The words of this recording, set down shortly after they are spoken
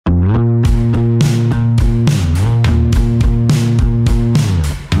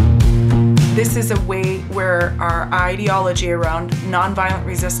our ideology around nonviolent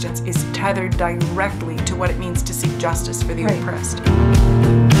resistance is tethered directly to what it means to seek justice for the oppressed.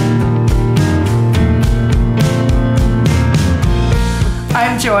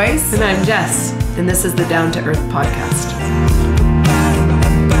 I'm Joyce. And I'm Jess. And this is the Down to Earth podcast.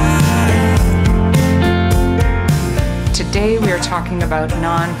 Today we are talking about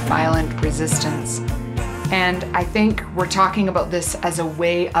nonviolent resistance. And I think we're talking about this as a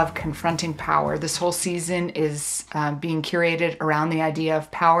way of confronting power. This whole season is being curated around the idea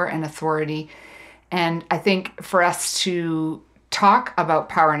of power and authority. And I think for us to talk about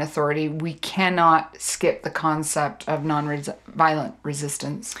power and authority, we cannot skip the concept of nonviolent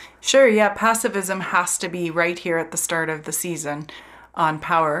resistance. Sure, yeah. Pacifism has to be right here at the start of the season on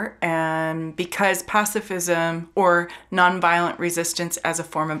power. And because pacifism or nonviolent resistance as a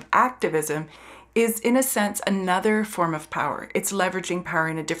form of activism is, in a sense, another form of power. It's leveraging power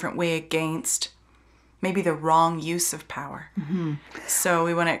in a different way against maybe the wrong use of power. Mm-hmm. So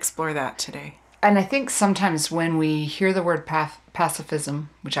we want to explore that today. And I think sometimes when we hear the word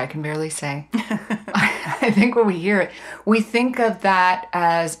pacifism, which I can barely say, I think when we hear it, we think of that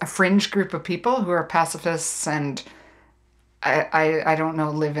as a fringe group of people who are pacifists and I don't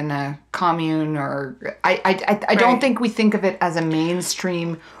know, live in a commune, or I don't think we think of it as a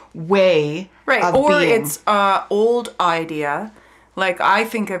mainstream way of or being. It's an old idea. Like, I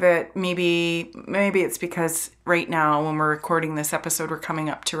think of it, maybe it's because right now when we're recording this episode, we're coming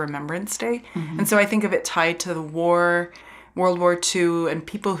up to Remembrance Day. Mm-hmm. And so I think of it tied to the war, World War II, and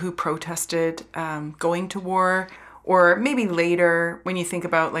people who protested going to war. Or maybe later when you think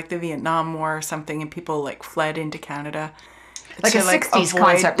about like the Vietnam War or something and people like fled into Canada. Like a 60s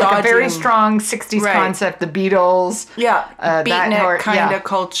concept, like a very strong 60s concept, the Beatles. Yeah, beatnik kind of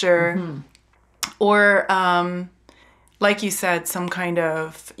culture. Mm-hmm. Or... like you said, some kind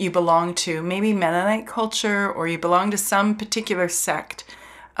of, you belong to maybe Mennonite culture, or you belong to some particular sect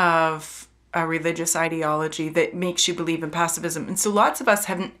of a religious ideology that makes you believe in pacifism. And so lots of us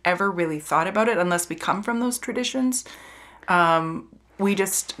haven't ever really thought about it unless we come from those traditions. We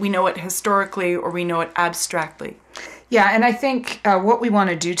know it historically, or we know it abstractly. Yeah, and I think what we want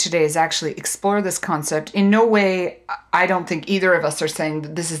to do today is actually explore this concept. In no way, I don't think either of us are saying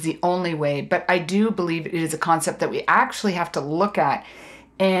that this is the only way, but I do believe it is a concept that we actually have to look at,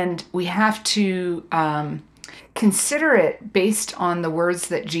 and we have to consider it based on the words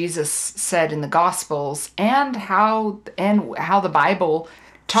that Jesus said in the Gospels and how the Bible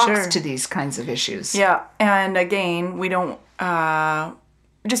talks to these kinds of issues. Yeah, and again, we don't,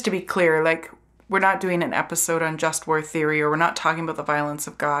 just to be clear, like, we're not doing an episode on just war theory, or we're not talking about the violence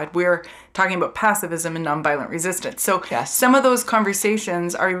of God. We're talking about pacifism and nonviolent resistance. So some of those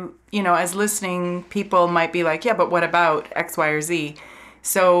conversations are, as listening people might be like, yeah, but what about X, Y, or Z?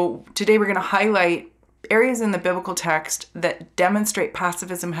 So today we're going to highlight areas in the biblical text that demonstrate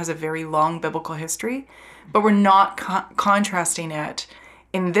pacifism has a very long biblical history, but we're not contrasting it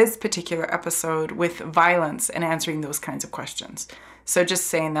in this particular episode with violence and answering those kinds of questions. So just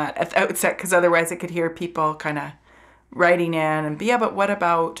saying that at the outset, because otherwise I could hear people kind of writing in and yeah, but what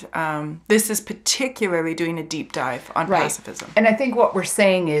about, this is particularly doing a deep dive on pacifism. And I think what we're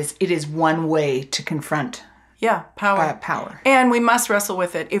saying is it is one way to confront power. And we must wrestle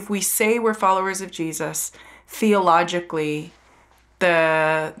with it. If we say we're followers of Jesus, theologically,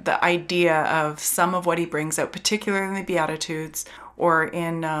 the idea of some of what he brings out, particularly in the Beatitudes or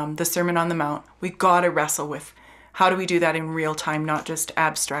in the Sermon on the Mount, we've got to wrestle with how do we do that in real time, not just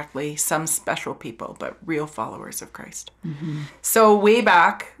abstractly, some special people, but real followers of Christ. Mm-hmm. So way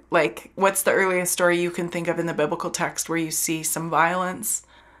back, like, what's the earliest story you can think of in the biblical text where you see some violence?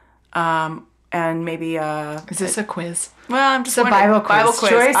 And maybe is this a quiz? Well, I'm just a Bible quiz.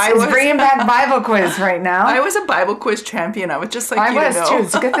 Joyce is bringing back Bible quiz right now. I was a Bible quiz champion. I was just like, I was too.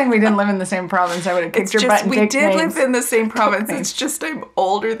 It's a good thing we didn't live in the same province. I would have kicked your butt and taken names. We did live in the same province. It's just I'm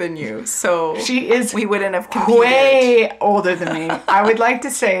older than you, so we wouldn't have competed. Way older than me. I would like to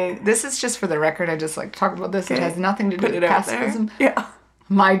say, this is just for the record. I just like to talk about this. Okay. It has nothing to do with pacifism. Yeah.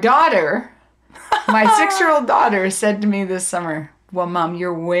 My daughter, my 6-year-old daughter, said to me this summer, "Well, Mom,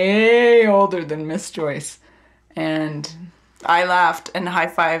 you're way older than Miss Joyce," and I laughed and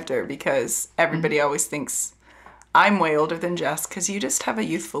high-fived her because everybody always thinks I'm way older than Jess because you just have a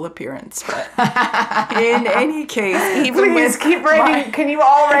youthful appearance. But in any case, please keep writing. Can you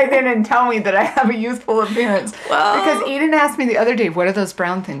all write in and tell me that I have a youthful appearance? Well, because Eden asked me the other day, "What are those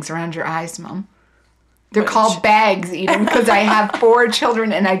brown things around your eyes, Mom?" They're called bags even because I have 4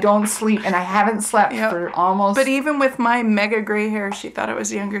 children and I don't sleep and I haven't slept for almost... But even with my mega gray hair, she thought I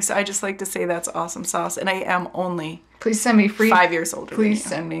was younger. So I just like to say that's awesome sauce. And I am only... Please send me free... 5 years older Please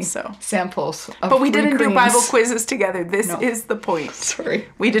than you. send me samples of But we free didn't creams. do Bible quizzes together. This is the point. Sorry.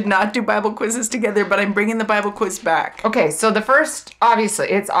 We did not do Bible quizzes together, but I'm bringing the Bible quiz back. Okay, so the first... Obviously,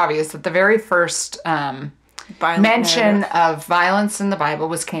 it's obvious that the very first... mention of violence in the Bible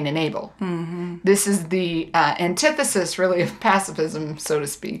was Cain and Abel. Mm-hmm. This is the antithesis, really, of pacifism, so to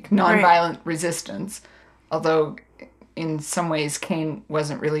speak, nonviolent resistance. Although, in some ways, Cain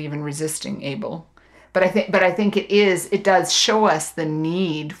wasn't really even resisting Abel. But I think it does show us the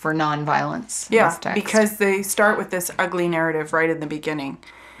need for nonviolence. Yeah, because they start with this ugly narrative right in the beginning.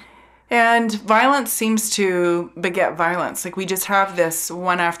 And violence seems to beget violence. Like, we just have this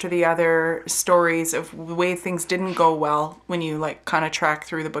one after the other stories of the way things didn't go well when you, like, kind of track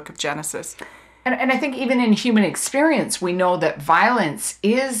through the book of Genesis. And I think even in human experience, we know that violence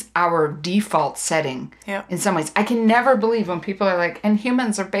is our default setting in some ways. I can never believe when people are like, and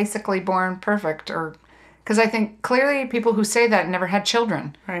humans are basically born perfect, or... Because I think clearly people who say that never had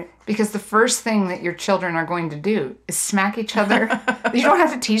children. Right. Because the first thing that your children are going to do is smack each other. You don't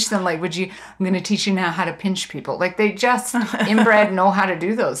have to teach them, like, I'm going to teach you now how to pinch people. Like, they just inbred know how to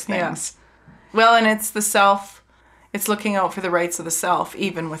do those things. Yeah. Well, and it's it's looking out for the rights of the self,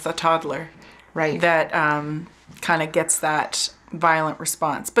 even with a toddler. Right. That kind of gets that violent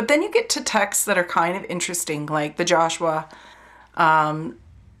response. But then you get to texts that are kind of interesting, like the Joshua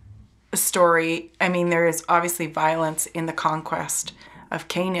story. I mean, there is obviously violence in the conquest of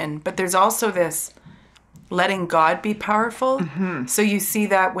Canaan, but there's also this letting God be powerful. Mm-hmm. So you see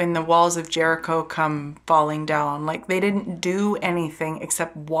that when the walls of Jericho come falling down, like they didn't do anything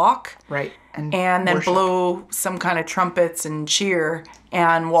except walk. Right. And then blow some kind of trumpets and cheer,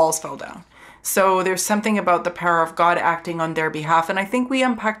 and walls fell down. So there's something about the power of God acting on their behalf. And I think we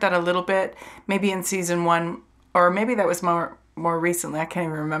unpacked that a little bit, maybe in season 1, or maybe that was more recently, I can't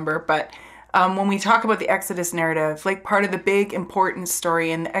even remember, but when we talk about the Exodus narrative, like part of the big important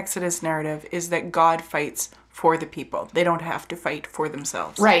story in the Exodus narrative is that God fights for the people. They don't have to fight for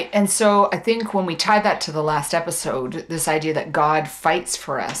themselves. Right. And so I think when we tie that to the last episode, this idea that God fights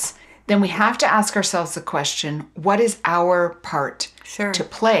for us, then we have to ask ourselves the question, what is our part to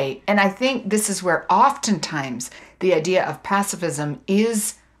play? And I think this is where oftentimes the idea of pacifism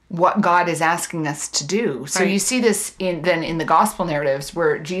is what God is asking us to do. So you see this in the gospel narratives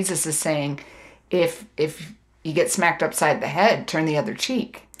where Jesus is saying, if you get smacked upside the head, turn the other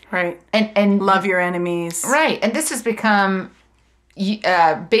cheek. Right. And love your enemies. Right. And this has become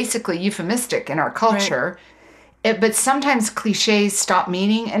basically euphemistic in our culture. Right. But sometimes cliches stop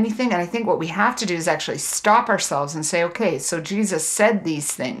meaning anything. And I think what we have to do is actually stop ourselves and say, okay, so Jesus said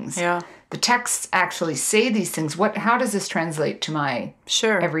these things. Yeah. The texts actually say these things. How does this translate to my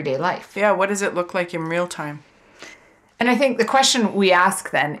everyday life? Yeah, what does it look like in real time? And I think the question we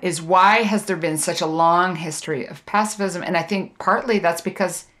ask then is, why has there been such a long history of pacifism? And I think partly that's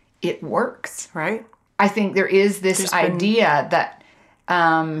because it works. Right. I think there is this idea that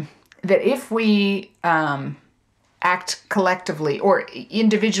if we act collectively or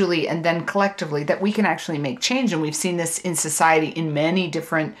individually and then collectively, that we can actually make change. And we've seen this in society in many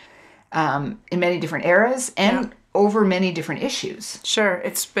different eras and over many different issues. Sure.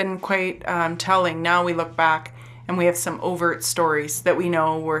 It's been quite telling. Now we look back and we have some overt stories that we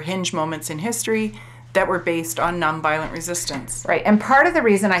know were hinge moments in history that were based on nonviolent resistance. Right. And part of the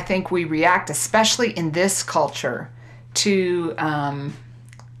reason I think we react, especially in this culture, to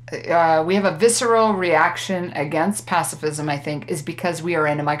we have a visceral reaction against pacifism, I think, is because we are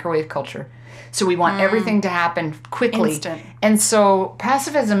in a microwave culture. So we want everything to happen quickly. Instant. And so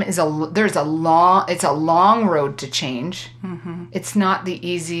pacifism is it's a long road to change. Mm-hmm. It's not the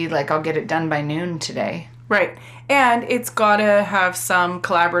easy, like, I'll get it done by noon today. Right. And it's got to have some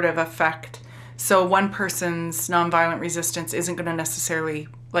collaborative effect. So one person's nonviolent resistance isn't going to necessarily,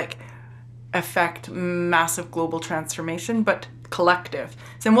 like, affect massive global transformation, but collective.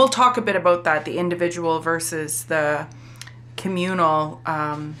 So, and we'll talk a bit about that, the individual versus the communal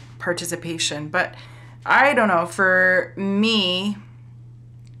participation. But I don't know, for me,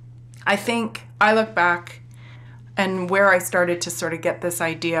 I think I look back and where I started to sort of get this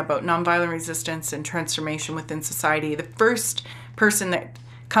idea about nonviolent resistance and transformation within society. The first person that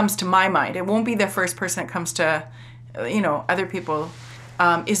comes to my mind, it won't be the first person that comes to, other people,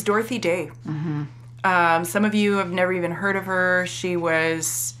 is Dorothy Day. Mm-hmm. Some of you have never even heard of her. She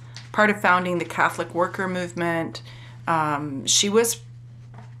was part of founding the Catholic worker movement. She was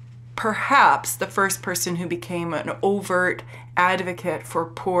perhaps the first person who became an overt advocate for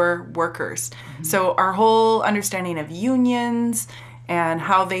poor workers. So our whole understanding of unions and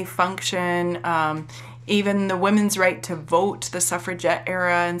how they function, even the women's right to vote, the suffragette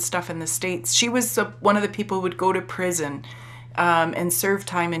era and stuff in the States. She was one of the people who would go to prison and serve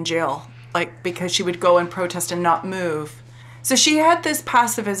time in jail, like because she would go and protest and not move. So she had this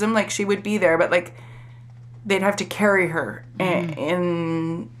pacifism, like she would be there, but like they'd have to carry her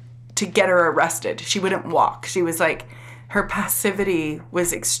in to get her arrested. She wouldn't walk. She was like, her passivity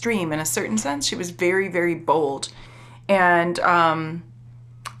was extreme in a certain sense. She was very, very bold. And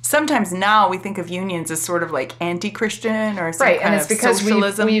sometimes now we think of unions as sort of like anti-Christian or some kind of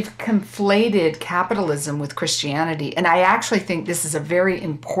socialism. We've conflated capitalism with Christianity. And I actually think this is a very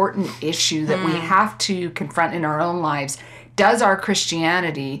important issue that we have to confront in our own lives. Does our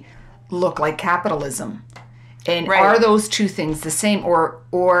Christianity look like capitalism? And are those two things the same, or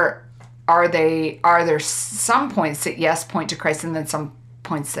are there some points that yes point to Christ and then some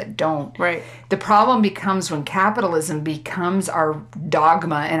points that don't? Right. The problem becomes when capitalism becomes our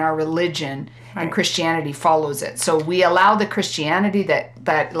dogma and our religion, and Christianity follows it. So we allow the Christianity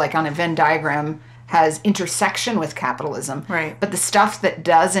that like on a Venn diagram has intersection with capitalism. Right. But the stuff that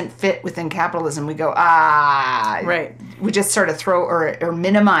doesn't fit within capitalism, we go, we just sort of throw or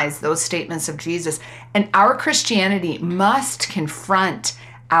minimize those statements of Jesus. And our Christianity must confront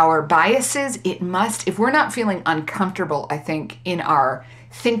our biases. It must, if we're not feeling uncomfortable, I think, in our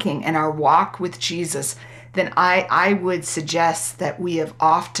thinking and our walk with Jesus, then I would suggest that we have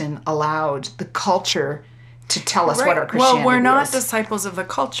often allowed the culture to tell us what our Christianity is. Well, we're not disciples of the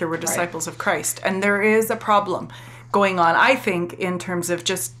culture. We're disciples of Christ. And there is a problem going on, I think, in terms of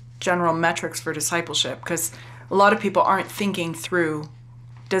just general metrics for discipleship, because a lot of people aren't thinking through,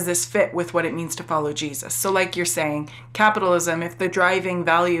 does this fit with what it means to follow Jesus? So like you're saying, capitalism, if the driving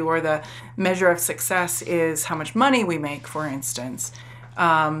value or the measure of success is how much money we make, for instance,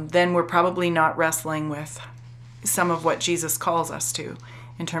 then we're probably not wrestling with some of what Jesus calls us to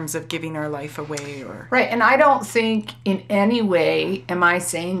in terms of giving our life away. Right, and I don't think in any way am I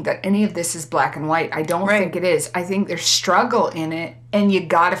saying that any of this is black and white. I don't think it is. I think there's struggle in it, and you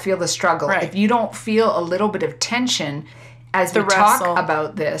got to feel the struggle. Right. If you don't feel a little bit of tension as we talk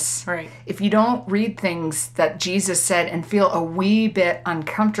about this, if you don't read things that Jesus said and feel a wee bit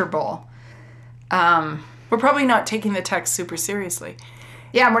uncomfortable, we're probably not taking the text super seriously.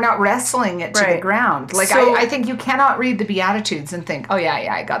 Yeah, we're not wrestling it to the ground. Like, so, I think you cannot read the Beatitudes and think, oh, yeah,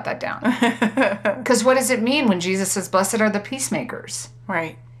 I got that down. Because what does it mean when Jesus says, blessed are the peacemakers?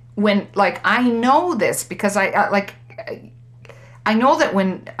 Right. When, like, I know this because I know that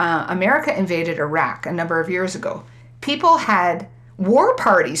when America invaded Iraq a number of years ago, people had war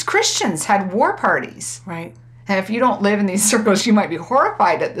parties. Christians had war parties. Right. And if you don't live in these circles, you might be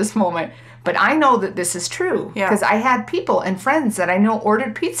horrified at this moment. But I know that this is true because I had people and friends that I know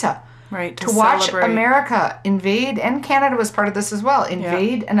ordered pizza to watch America invade, and Canada was part of this as well,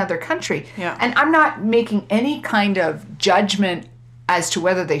 invade another country. Yeah. And I'm not making any kind of judgment as to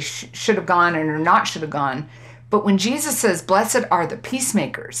whether they should have gone or not should have gone. But when Jesus says, blessed are the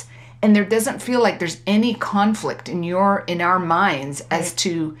peacemakers, and there doesn't feel like there's any conflict in our minds as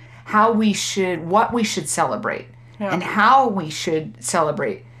to how we should, what we should celebrate and how we should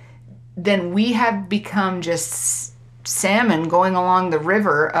celebrate, then we have become just salmon going along the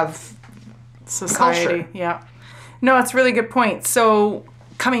river of society. Culture. Yeah. No, it's a really good point. So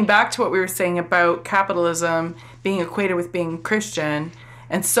coming back to what we were saying about capitalism being equated with being Christian,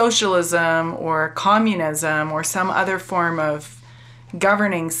 and socialism or communism or some other form of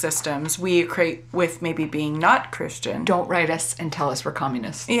governing systems we equate with maybe being not Christian. Don't write us and tell us we're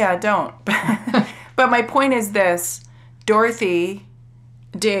communists. Yeah, don't. But my point is this. Dorothy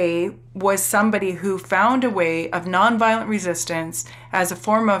Day was somebody who found a way of nonviolent resistance as a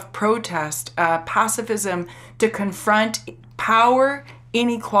form of protest, pacifism, to confront power,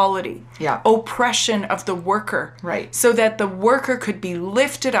 inequality, oppression of the worker, so that the worker could be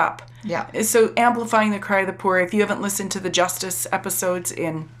lifted up. So amplifying the cry of the poor. If you haven't listened to the justice episodes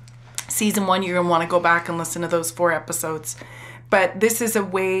in season 1, you're going to want to go back and listen to those 4 episodes. But this is a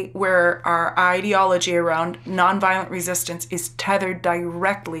way where our ideology around nonviolent resistance is tethered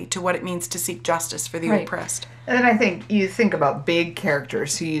directly to what it means to seek justice for the oppressed. And then I think you think about big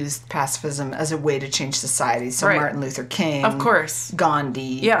characters who used pacifism as a way to change society. So Martin Luther King, of course,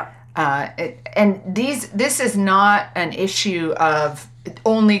 Gandhi. And this is not an issue of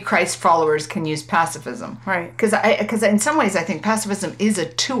only Christ followers can use pacifism. Right. Because in some ways I think pacifism is a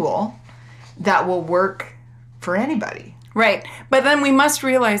tool that will work for anybody. Right. But then we must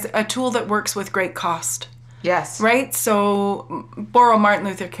realize a tool that works with great cost. Yes. Right? So borrow Martin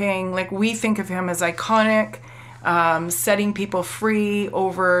Luther King, like we think of him as iconic, setting people free,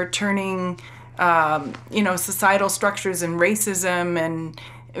 overturning, societal structures and racism, and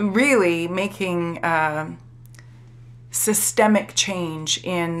really making systemic change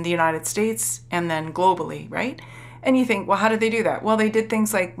in the United States and then globally, right? And you think, well, how did they do that? Well, they did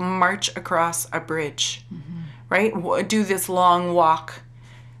things like march across a bridge, right? Do this long walk.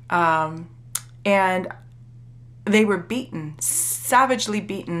 And they were beaten, savagely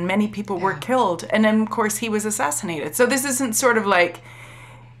beaten. Many people were killed. And then, of course, he was assassinated. So this isn't sort of like,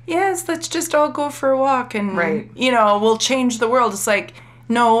 yes, let's just all go for a walk and, we'll change the world. It's like,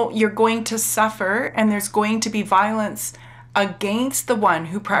 no, you're going to suffer, and there's going to be violence against the one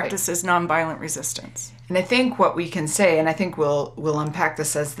who practices nonviolent resistance. And I think what we can say, and I think we'll unpack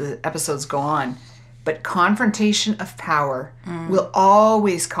this as the episodes go on, but confrontation of power will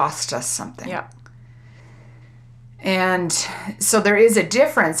always cost us something. Yeah. And so there is a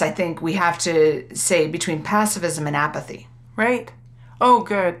difference, I think, we have to say between pacifism and apathy. Right. Oh,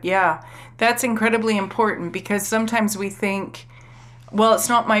 good. Yeah. That's incredibly important, because sometimes we think, well, it's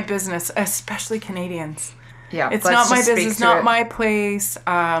not my business, especially Canadians. Yeah. It's not my business, not my place.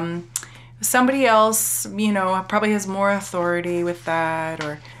 Somebody else, probably has more authority with that,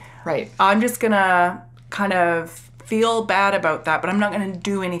 or I'm just going to kind of feel bad about that, but I'm not going to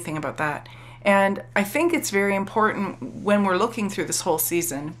do anything about that. And I think it's very important when we're looking through this whole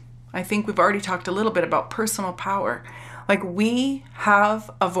season. I think we've already talked a little bit about personal power. Like, we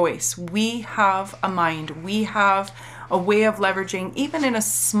have a voice, we have a mind, we have a way of leveraging, even in a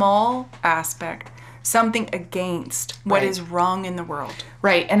small aspect, something against what is wrong in the world.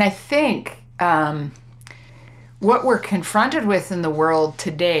 Right. And I think what we're confronted with in the world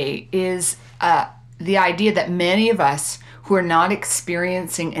today is the idea that many of us who are not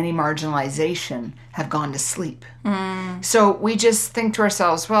experiencing any marginalization have gone to sleep. So we just think to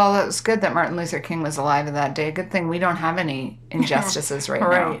ourselves, well, it was good that Martin Luther King was alive in that day. Good thing we don't have any injustices right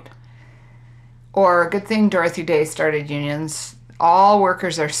now. Or good thing Dorothy Day started unions. All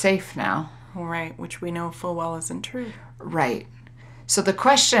workers are safe now. Right, which we know full well isn't true. Right. So the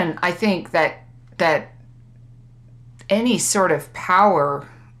question, I think, that any sort of power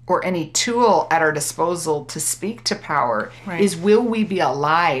or any tool at our disposal to speak to power is, will we be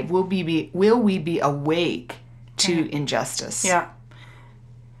alive? Will we be awake to injustice? Yeah.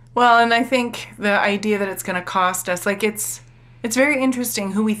 Well, and I think the idea that it's going to cost us, like, it's very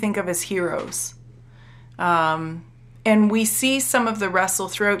interesting who we think of as heroes. And we see some of the wrestle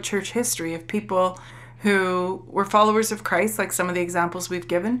throughout church history of people who were followers of Christ, like some of the examples we've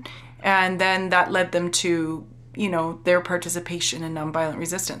given, and then that led them to, their participation in nonviolent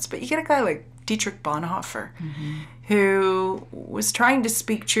resistance. But you get a guy like Dietrich Bonhoeffer, who was trying to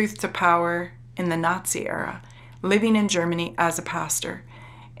speak truth to power in the Nazi era, living in Germany as a pastor.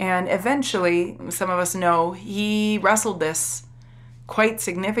 And eventually, some of us know, he wrestled this quite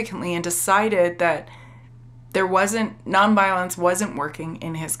significantly and decided that nonviolence wasn't working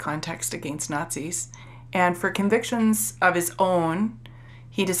in his context against Nazis. And for convictions of his own,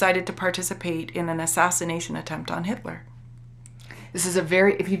 he decided to participate in an assassination attempt on Hitler. This is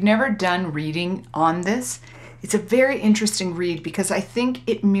if you've never done reading on this, it's a very interesting read, because I think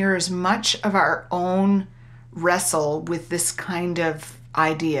it mirrors much of our own wrestle with this kind of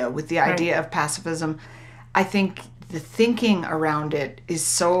idea, with the idea of pacifism. I think the thinking around it is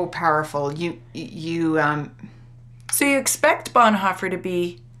so powerful. So you expect Bonhoeffer to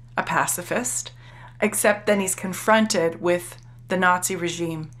be a pacifist, except then he's confronted with the Nazi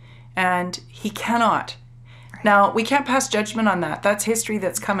regime, and he cannot. Now, we can't pass judgment on that. That's history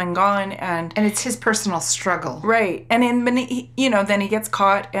that's come and gone, and it's his personal struggle. Right. And then he gets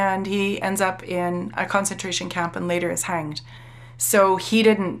caught, and he ends up in a concentration camp and later is hanged. So he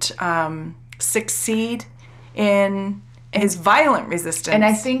didn't succeed in his violent resistance. And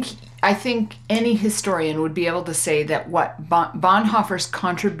I think any historian would be able to say that what Bonhoeffer's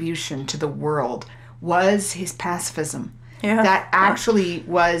contribution to the world was his pacifism. Yeah. That actually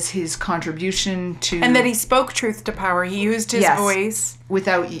was his contribution to... And that he spoke truth to power. He used his voice.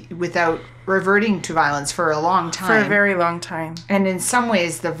 Without reverting to violence for a long time. For a very long time. And in some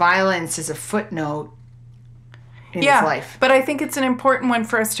ways, the violence is a footnote in his life. But I think it's an important one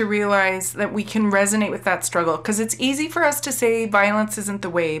for us to realize that we can resonate with that struggle. Because it's easy for us to say violence isn't the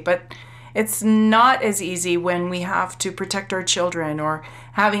way, but it's not as easy when we have to protect our children or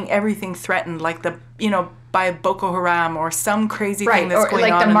having everything threatened, like by Boko Haram or some crazy thing that's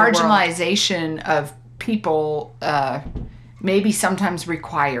going on in the world. Like the marginalization of people maybe sometimes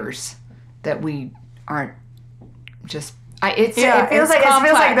requires that we aren't just It feels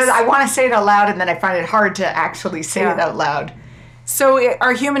like this. I want to say it out loud, and then I find it hard to actually say it out loud. So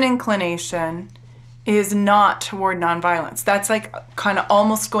our human inclination is not toward nonviolence. That's like kind of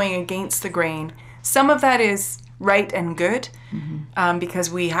almost going against the grain. Some of that is right and good because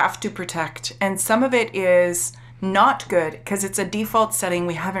we have to protect. And some of it is not good because it's a default setting.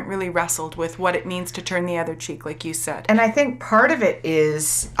 We haven't really wrestled with what it means to turn the other cheek, like you said. And I think part of it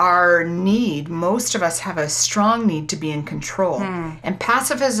is our need. Most of us have a strong need to be in control. And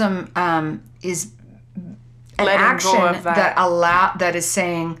pacifism is an action that is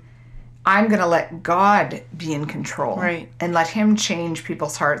saying, I'm going to let God be in control. Right. And let him change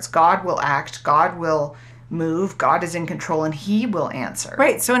people's hearts. God will act. God will move. God is in control, and he will answer.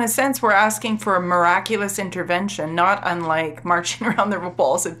 Right. So in a sense, we're asking for a miraculous intervention, not unlike marching around the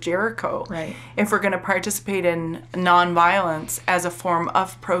walls of Jericho. Right. If we're going to participate in nonviolence as a form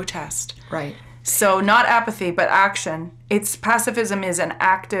of protest. Right. So not apathy, but action. Pacifism is an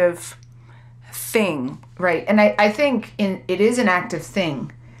active thing. Right. And I think it is an active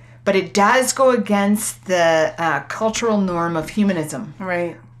thing, but it does go against the cultural norm of humanism.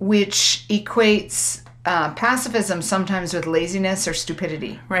 Right. Which equates pacifism sometimes with laziness or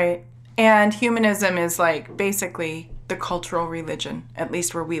stupidity. Right. And humanism is like basically the cultural religion, at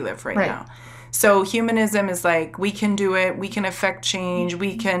least where we live right now. So humanism is like, we can do it, we can affect change,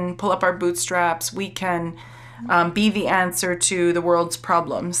 we can pull up our bootstraps, we can be the answer to the world's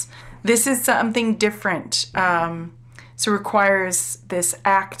problems. This is something different. So it requires this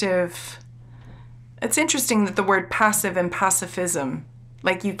active... It's interesting that the word passive and pacifism,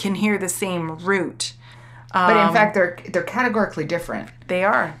 like you can hear the same root. But in fact, they're categorically different. They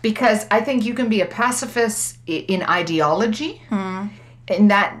are. Because I think you can be a pacifist in ideology,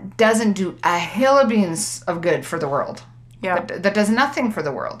 and that doesn't do a hill of beans of good for the world. Yeah. That does nothing for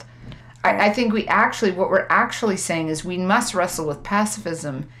the world. I think what we're actually saying is we must wrestle with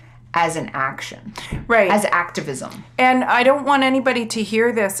pacifism as an action. Right. As activism. And I don't want anybody to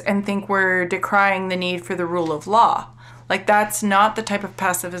hear this and think we're decrying the need for the rule of law. Like, that's not the type of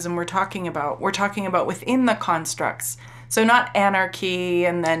pacifism we're talking about. We're talking about within the constructs. So not anarchy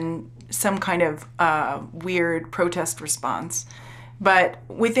and then some kind of weird protest response. But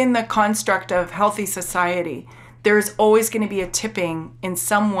within the construct of healthy society, there's always going to be a tipping in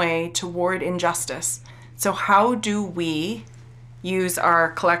some way toward injustice. So how do we use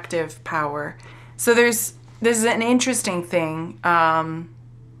our collective power? So this is an interesting thing.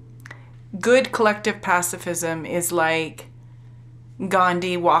 Good collective pacifism is like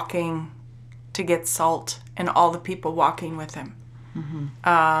Gandhi walking to get salt and all the people walking with him.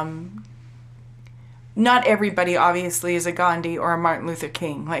 Not everybody obviously is a Gandhi or a Martin Luther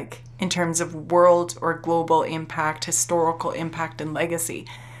King, like in terms of world or global impact, historical impact, and legacy.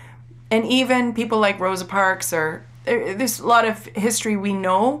 And even people like Rosa Parks, or there's a lot of history we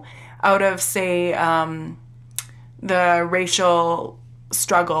know out of, say, the racial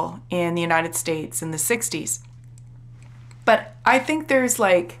struggle in the United States in the 60s. But I think there's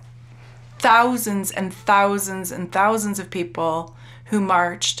like thousands and thousands and thousands of people who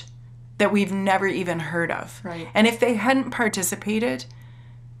marched that we've never even heard of. Right. And if they hadn't participated,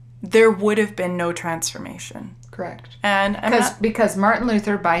 there would have been no transformation. Correct. And because Martin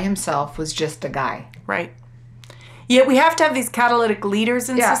Luther by himself was just a guy. Right. Yet we have to have these catalytic leaders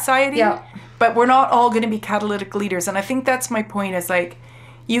in society, but we're not all going to be catalytic leaders. And I think that's my point, is like,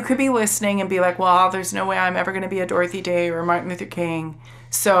 you could be listening and be like, well, there's no way I'm ever going to be a Dorothy Day or a Martin Luther King.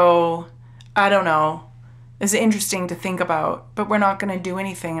 So, I don't know. It's interesting to think about, but we're not going to do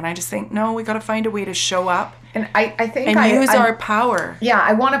anything. And I just think, no, we got to find a way to show up. And I think use our power. Yeah,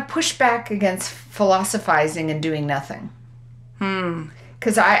 I want to push back against philosophizing and doing nothing.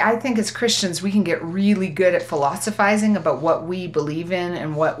 Because I think as Christians, we can get really good at philosophizing about what we believe in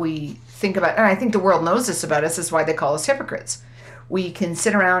and what we think about. And I think the world knows this about us. That's why they call us hypocrites. We can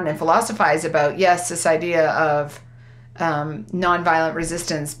sit around and philosophize about, yes, this idea of nonviolent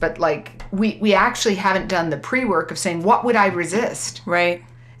resistance, but like we actually haven't done the pre-work of saying, what would I resist? Right.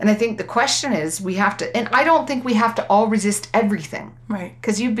 And I think the question is, we have to, and I don't think we have to all resist everything. Right.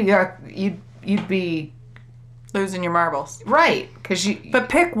 Because you'd be losing your marbles. Right. But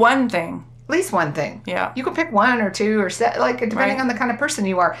pick one thing. At least one thing. Yeah. You can pick one or two or like depending on the kind of person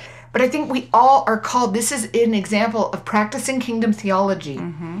you are. But I think we all are called, this is an example of practicing kingdom theology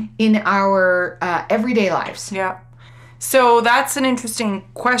in our everyday lives. Yeah. So that's an interesting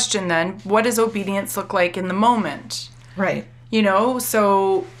question then. What does obedience look like in the moment? Right.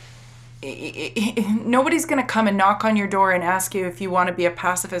 So nobody's going to come and knock on your door and ask you if you want to be a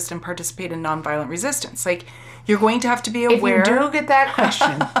pacifist and participate in nonviolent resistance. Like, you're going to have to be aware. If you do get that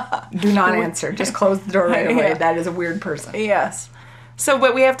question, do not answer. Just close the door right away. Yeah. That is a weird person. Yes. So,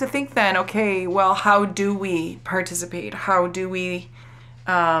 but we have to think then, okay, well, how do we participate? How do we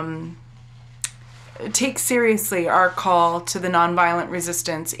take seriously our call to the nonviolent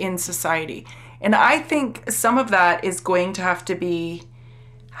resistance in society? And I think some of that is going to have to be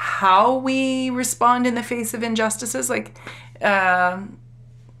how we respond in the face of injustices. Like,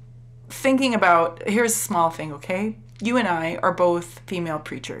 thinking about, here's a small thing, okay? You and I are both female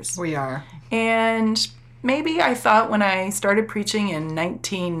preachers. We are. And maybe I thought when I started preaching in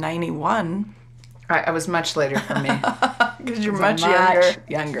 1991... I was much later for me. Because you're much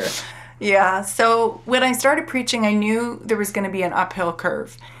younger. Yeah, so when I started preaching, I knew there was going to be an uphill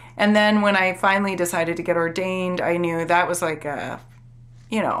curve. And then when I finally decided to get ordained, I knew that was like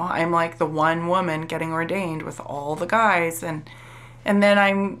I'm like the one woman getting ordained with all the guys. And then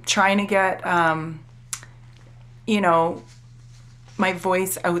I'm trying to get, my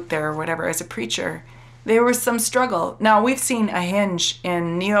voice out there or whatever as a preacher. There was some struggle. Now, we've seen a hinge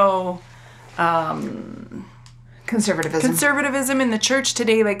in conservatism in the church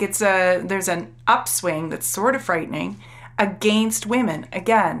today. Like, there's an upswing that's sort of frightening against women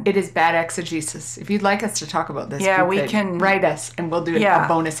again. It is bad exegesis. If you'd like us to talk about this, yeah, we can write us and we'll do a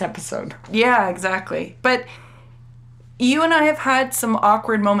bonus episode. Yeah, exactly. But you and I have had some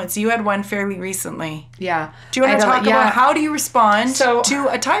awkward moments. You had one fairly recently. Yeah. Do you want to talk about how do you respond to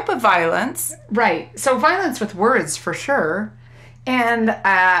a type of violence? Right. So violence with words, for sure. And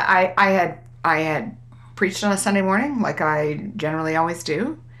I had preached on a Sunday morning, like I generally always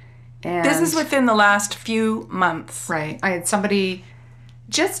do. And this is within the last few months. Right. I had somebody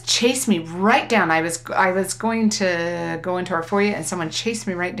just chase me right down. I was going to go into our foyer, and someone chased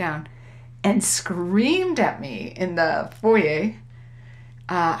me right down and screamed at me in the foyer.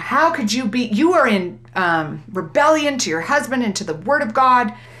 How could you are in rebellion to your husband and to the word of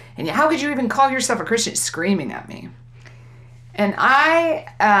God, and how could you even call yourself a Christian? Screaming at me. And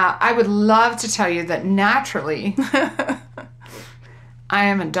I would love to tell you that naturally I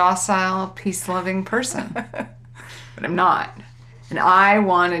am a docile, peace-loving person, but I'm not. And I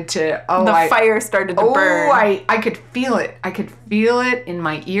wanted to, fire started to burn. I could feel it. I could feel it in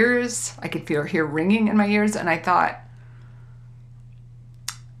my ears. I could hear ringing in my ears. And I thought,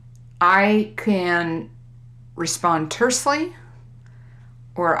 I can respond tersely,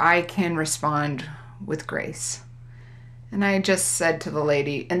 or I can respond with grace. And I just said to the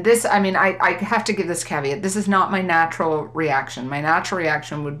lady, and this, I have to give this caveat. This is not my natural reaction. My natural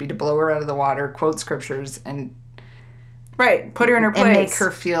reaction would be to blow her out of the water, quote scriptures, and put her in her place. And make her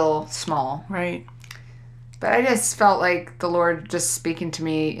feel small. Right. But I just felt like the Lord just speaking to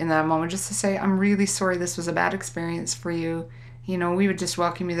me in that moment, just to say, I'm really sorry this was a bad experience for you. We would just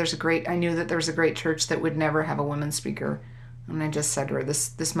welcome you. I knew that there was a great church that would never have a woman speaker. And I just said to her,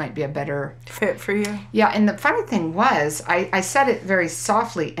 this might be a better fit for you. Yeah, and the funny thing was, I said it very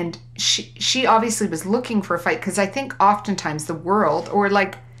softly, and she obviously was looking for a fight, because I think oftentimes the world, or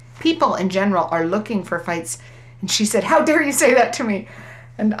like people in general, are looking for fights. And she said, how dare you say that to me?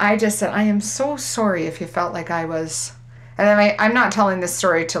 And I just said, I am so sorry if you felt like I was... And then I'm not telling this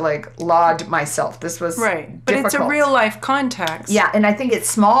story to like laud myself. This was right, but difficult. It's a real life context. Yeah, and I think it's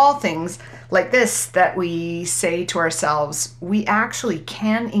small things like this that we say to ourselves. We actually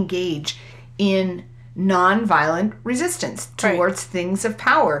can engage in nonviolent resistance towards things of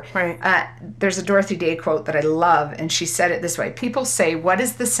power. Right. There's a Dorothy Day quote that I love, and she said it this way: people say, what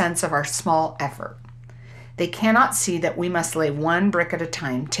is the sense of our small effort? They cannot see that we must lay one brick at a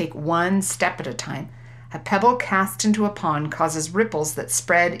time, take one step at a time. A pebble cast into a pond causes ripples that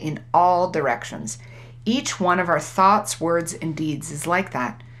spread in all directions. Each one of our thoughts, words, and deeds is like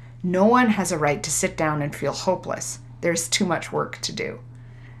that. No one has a right to sit down and feel hopeless. There's too much work to do.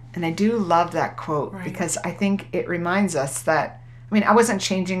 And I do love that quote, because I think it reminds us that, I wasn't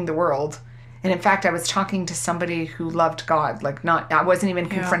changing the world. And in fact, I was talking to somebody who loved God. I wasn't even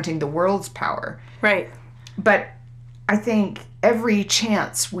confronting the world's power. Right. But I think every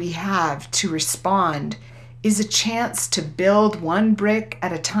chance we have to respond is a chance to build one brick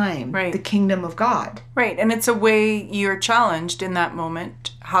at a time, the kingdom of God. Right, and it's a way you're challenged in that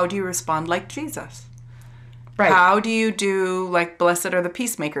moment. How do you respond like Jesus? Right. How do you do like blessed are the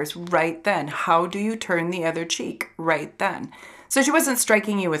peacemakers right then? How do you turn the other cheek right then? So she wasn't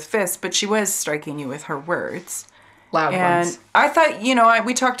striking you with fists, but she was striking you with her words. Loud ones. And I thought,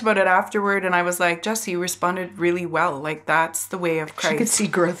 we talked about it afterward, and I was like, Jesse, you responded really well. Like, that's the way of Christ. She could see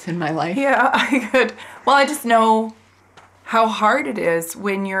growth in my life. Yeah, I could. Well, I just know how hard it is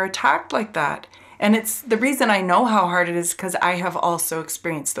when you're attacked like that. And it's the reason I know how hard it is because I have also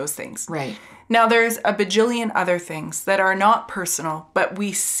experienced those things. Right. Now, there's a bajillion other things that are not personal, but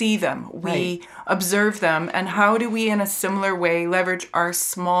we see them, we observe them, and how do we, in a similar way, leverage our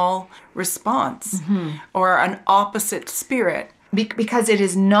small response or an opposite spirit? Because it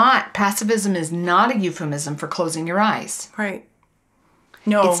is not, pacifism is not a euphemism for closing your eyes. Right.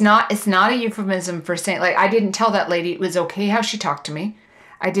 No. It's not a euphemism for saying, like, I didn't tell that lady it was okay how she talked to me.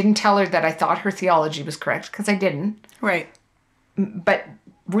 I didn't tell her that I thought her theology was correct, because I didn't. Right. But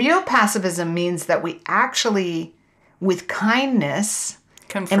real pacifism means that we actually, with kindness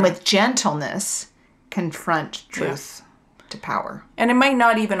and with gentleness, confront truth to power. And it might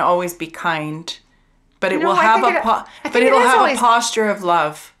not even always be kind, but it'll have a posture of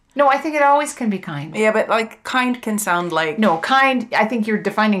love. No, I think it always can be kind. Yeah, but like kind can sound like no kind. I think you're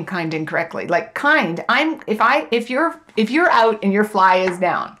defining kind incorrectly. Like kind, if you're out and your fly is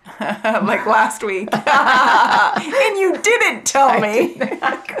down, like last week, and you didn't tell me.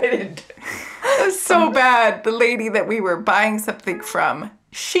 I couldn't. It was so bad. The lady that we were buying something from,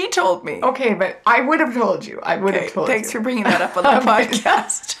 she told me. Okay, but I would have told you. Thanks for bringing that up on the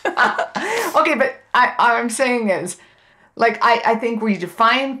podcast. Okay, but I'm saying is, like, I think we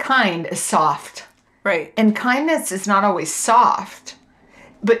define kind as soft. Right. And kindness is not always soft.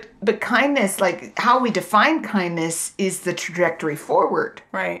 But kindness, like, how we define kindness is the trajectory forward.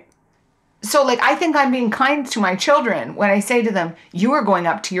 Right. So, like, I think I'm being kind to my children when I say to them, you are going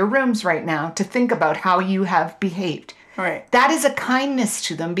up to your rooms right now to think about how you have behaved. Right. That is a kindness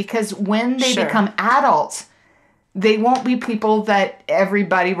to them, because when they become adults, they won't be people that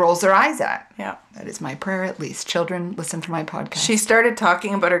everybody rolls their eyes at. Yeah. That is my prayer, at least. Children, listen to my podcast. She started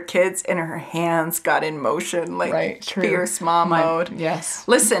talking about her kids and her hands got in motion, like fierce mom mode. Yes.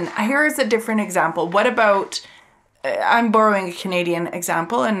 Listen, here's a different example. What about, I'm borrowing a Canadian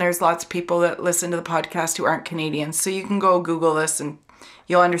example, and there's lots of people that listen to the podcast who aren't Canadians. So you can go Google this and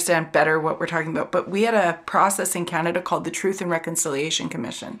you'll understand better what we're talking about. But we had a process in Canada called the Truth and Reconciliation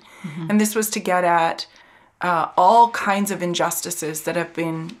Commission. And this was to get at all kinds of injustices that have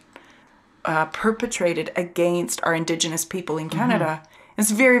been perpetrated against our Indigenous people in Canada.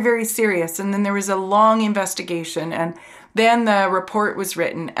 It's very, very serious. And then there was a long investigation, and then the report was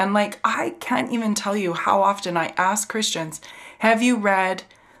written. And like, I can't even tell you how often I ask Christians, have you read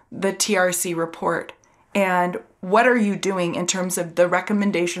the TRC report? And what are you doing in terms of the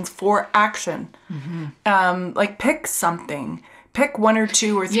recommendations for action? Like, pick something. Pick one or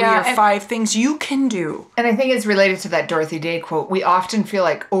two or three or five things you can do. And I think it's related to that Dorothy Day quote. We often feel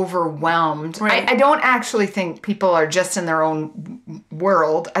like overwhelmed. Right. I don't actually think people are just in their own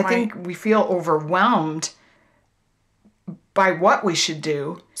world. I think we feel overwhelmed by what we should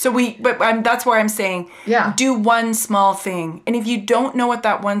do. So that's why I'm saying, do one small thing. And if you don't know what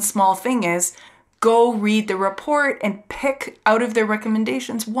that one small thing is, go read the report and pick out of their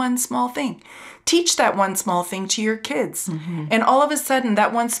recommendations one small thing. Teach that one small thing to your kids. And all of a sudden,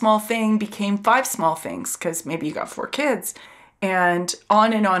 that one small thing became 5 small things, because maybe you got 4 kids. And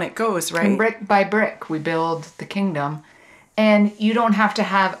on it goes, right? And brick by brick, we build the kingdom. And you don't have to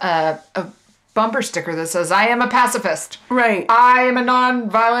have a bumper sticker that says, I am a pacifist. Right. I am a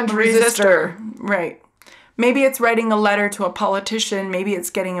nonviolent resistor. Right. Maybe it's writing a letter to a politician. Maybe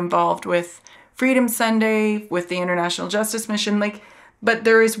it's getting involved with Freedom Sunday, with the International Justice Mission. But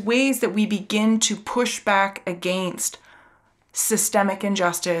there is ways that we begin to push back against systemic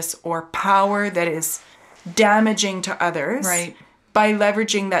injustice or power that is damaging to others by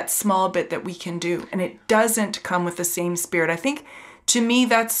leveraging that small bit that we can do. And it doesn't come with the same spirit. I think, to me,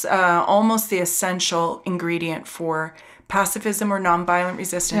 that's almost the essential ingredient for pacifism or nonviolent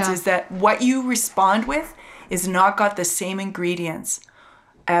resistance, is that what you respond with is not got the same ingredients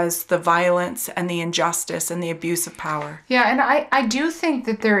as the violence and the injustice and the abuse of power. Yeah, and I do think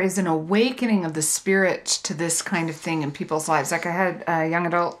that there is an awakening of the spirit to this kind of thing in people's lives. Like, I had a young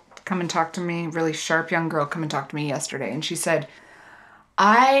adult come and talk to me, really sharp young girl come and talk to me yesterday, and she said,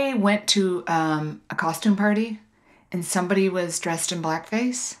 I went to a costume party and somebody was dressed in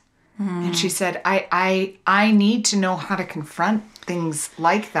blackface. And she said, I need to know how to confront things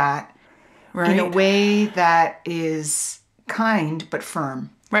like that in a way that is kind but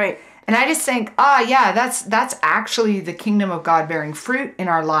firm. Right. And I just think, that's actually the kingdom of God bearing fruit in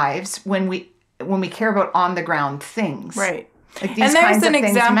our lives when we care about on the ground things. Right. Like, these and there's kinds an of things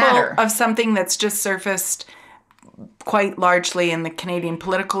example matter. of something that's just surfaced quite largely in the Canadian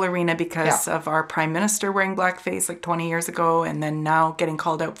political arena because of our prime minister wearing blackface like 20 years ago, and then now getting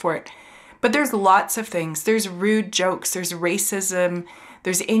called out for it. But there's lots of things. There's rude jokes. There's racism.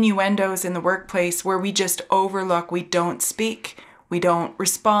 There's innuendos in the workplace where we just overlook, we don't speak, we don't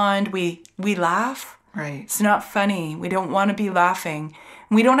respond, we laugh. Right. It's not funny. We don't want to be laughing.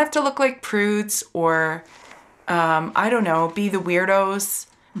 We don't have to look like prudes or, I don't know, be the weirdos.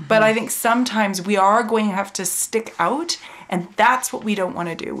 But I think sometimes we are going to have to stick out, and that's what we don't want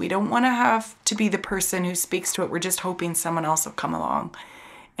to do. We don't want to have to be the person who speaks to it. We're just hoping someone else will come along.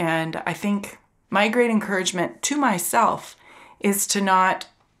 And I think my great encouragement to myself is to not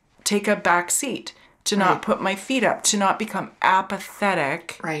take a back seat, to not put my feet up, to not become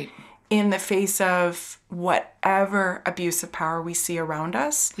apathetic in the face of whatever abuse of power we see around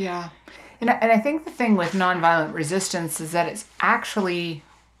us. Yeah. And I think the thing with nonviolent resistance is that it's actually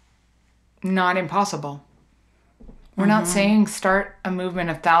not impossible. We're not saying start a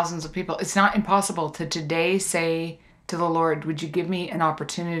movement of thousands of people. It's not impossible to today say to the Lord, would you give me an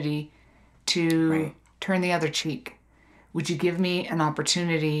opportunity to turn the other cheek? Would you give me an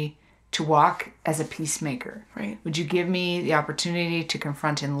opportunity to walk as a peacemaker? Right. Would you give me the opportunity to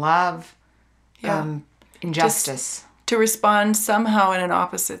confront in love, injustice? To respond somehow in an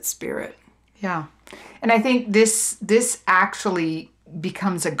opposite spirit. Yeah. And I think this actually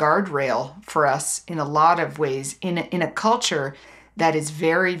becomes a guardrail for us in a lot of ways in a culture that is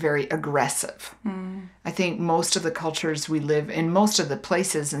very, very aggressive. I think most of the cultures we live in, most of the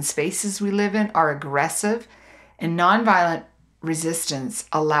places and spaces we live in are aggressive, and nonviolent resistance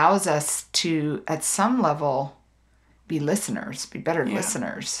allows us to, at some level, be listeners, be better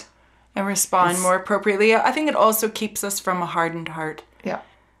listeners. And respond more appropriately. I think it also keeps us from a hardened heart. Yeah.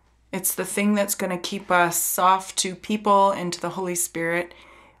 It's the thing that's going to keep us soft to people and to the Holy Spirit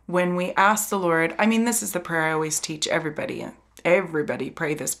when we ask the Lord. I mean, this is the prayer I always teach everybody. Everybody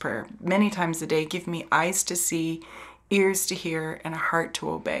pray this prayer many times a day. Give me eyes to see, ears to hear, and a heart to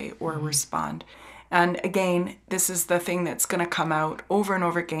obey or respond. And again, this is the thing that's going to come out over and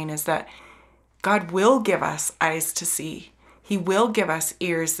over again, is that God will give us eyes to see. He will give us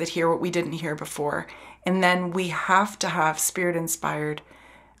ears that hear what we didn't hear before. And then we have to have Spirit-inspired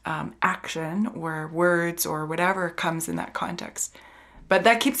action or words or whatever comes in that context. But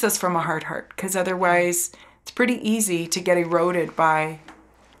that keeps us from a hard heart, because otherwise it's pretty easy to get eroded by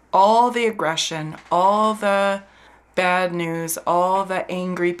all the aggression, all the bad news, all the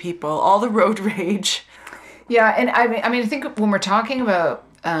angry people, all the road rage. Yeah, and I mean, I think when we're talking about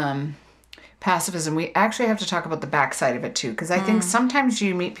pacifism, we actually have to talk about the backside of it too, because I think sometimes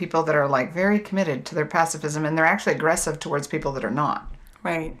you meet people that are like very committed to their pacifism, and they're actually aggressive towards people that are not.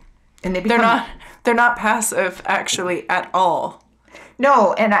 Right. And they're not passive actually at all.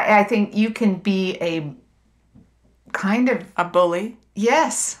 No, and I think you can be a kind of a bully.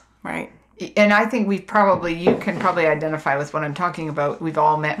 Yes. Right. And I think you can probably identify with what I'm talking about. We've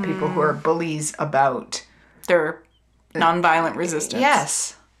all met people who are bullies about their nonviolent resistance.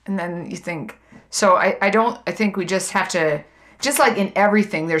 Yes. And then you think, so I think we just have to, just like in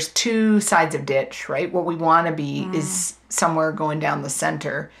everything, there's two sides of ditch, right? What we want to be is somewhere going down the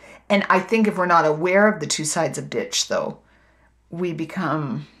center. And I think if we're not aware of the two sides of ditch, though, we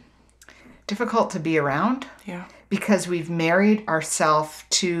become difficult to be around. Yeah. Because we've married ourselves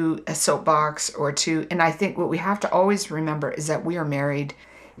to a soapbox or to, and I think what we have to always remember is that we are married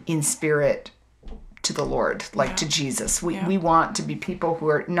in spirit to the Lord, like to Jesus. We want to be people who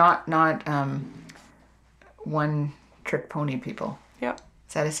are not one trick pony people. Yep.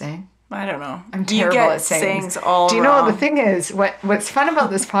 Is that a saying? I don't know. I'm terrible at sayings. All Do you wrong. know, the thing is, what's fun about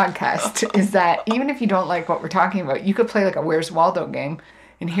this podcast is that even if you don't like what we're talking about, you could play like a Where's Waldo game,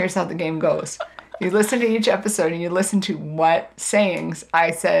 and here's how the game goes. You listen to each episode and you listen to what sayings I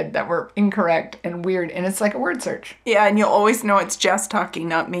said that were incorrect and weird, and it's like a word search. Yeah, and you'll always know it's Jess talking,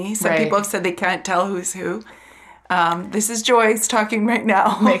 not me. Some people have said they can't tell who's who. This is Joyce talking right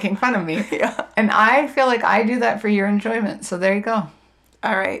now. Making fun of me. Yeah. And I feel like I do that for your enjoyment, so there you go.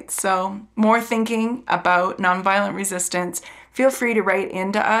 All right, so more thinking about nonviolent resistance. Feel free to write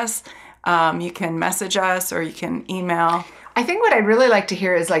into us. You can message us or you can email. I think what I'd really like to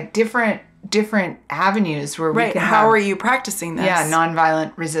hear is like different avenues where we can How are you practicing this? Yeah,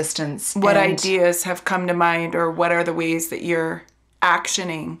 nonviolent resistance. What ideas have come to mind, or what are the ways that you're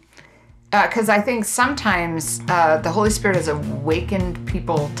actioning? Because I think sometimes the Holy Spirit has awakened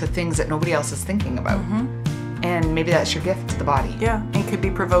people to things that nobody else is thinking about. And maybe that's your gift to the body. Yeah, it could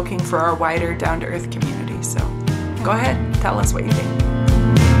be provoking for our wider down-to-earth community. So go ahead, tell us what you think.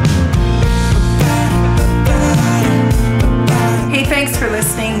 Hey, thanks for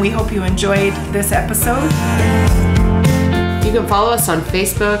listening. We hope you enjoyed this episode. You can follow us on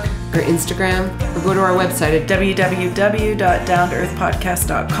Facebook or Instagram, or go to our website at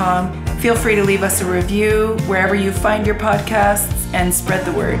www.downtoearthpodcast.com. Feel free to leave us a review wherever you find your podcasts and spread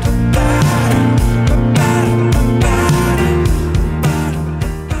the word.